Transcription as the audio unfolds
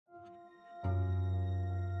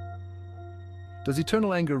Does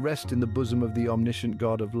eternal anger rest in the bosom of the omniscient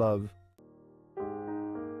God of love?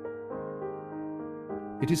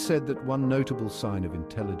 It is said that one notable sign of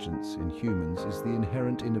intelligence in humans is the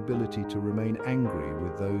inherent inability to remain angry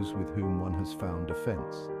with those with whom one has found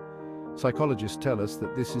offence. Psychologists tell us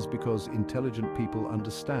that this is because intelligent people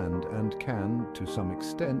understand and can, to some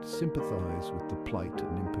extent, sympathize with the plight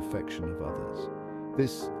and imperfection of others.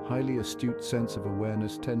 This highly astute sense of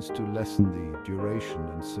awareness tends to lessen the duration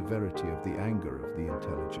and severity of the anger of the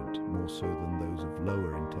intelligent, more so than those of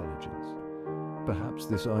lower intelligence. Perhaps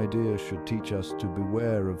this idea should teach us to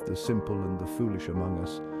beware of the simple and the foolish among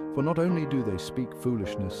us, for not only do they speak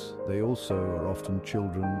foolishness, they also are often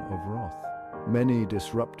children of wrath. Many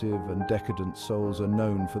disruptive and decadent souls are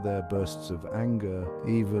known for their bursts of anger,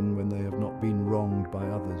 even when they have not been wronged by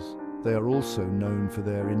others. They are also known for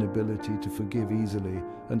their inability to forgive easily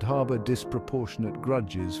and harbor disproportionate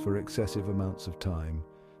grudges for excessive amounts of time.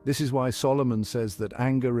 This is why Solomon says that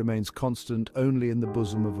anger remains constant only in the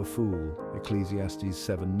bosom of a fool, Ecclesiastes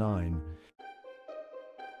 7:9.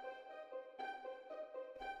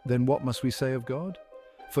 Then what must we say of God?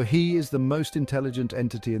 For he is the most intelligent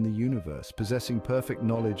entity in the universe, possessing perfect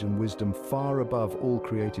knowledge and wisdom far above all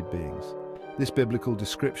created beings. This biblical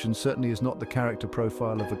description certainly is not the character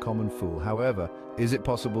profile of a common fool. However, is it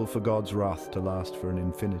possible for God's wrath to last for an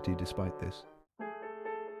infinity despite this?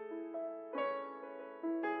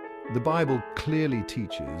 The Bible clearly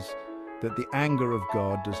teaches that the anger of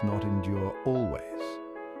God does not endure always.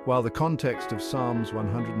 While the context of Psalms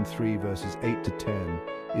 103 verses 8 to 10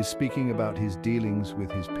 is speaking about his dealings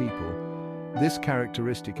with his people, this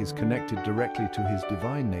characteristic is connected directly to his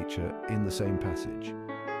divine nature in the same passage.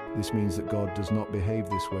 This means that God does not behave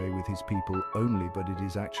this way with his people only, but it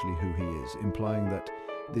is actually who he is, implying that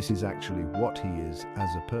this is actually what he is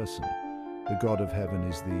as a person. The God of heaven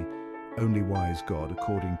is the only wise God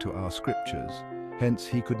according to our scriptures. Hence,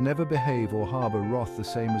 he could never behave or harbor wrath the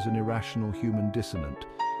same as an irrational human dissonant.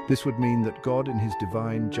 This would mean that God in his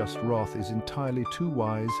divine just wrath is entirely too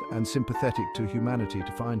wise and sympathetic to humanity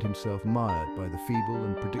to find himself mired by the feeble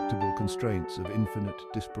and predictable constraints of infinite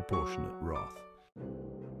disproportionate wrath.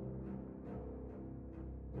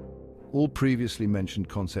 All previously mentioned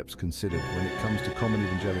concepts considered, when it comes to common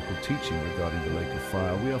evangelical teaching regarding the lake of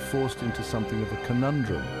fire, we are forced into something of a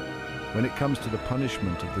conundrum. When it comes to the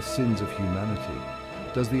punishment of the sins of humanity,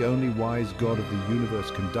 does the only wise God of the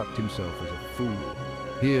universe conduct himself as a fool?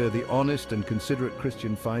 Here, the honest and considerate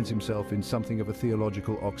Christian finds himself in something of a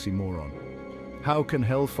theological oxymoron. How can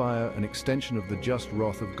hellfire, an extension of the just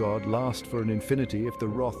wrath of God, last for an infinity if the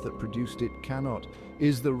wrath that produced it cannot?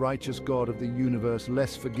 Is the righteous God of the universe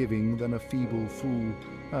less forgiving than a feeble fool?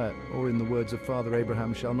 Or in the words of Father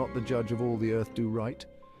Abraham, shall not the judge of all the earth do right?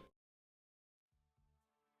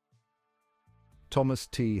 Thomas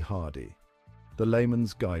T. Hardy, The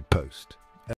Layman's Guidepost.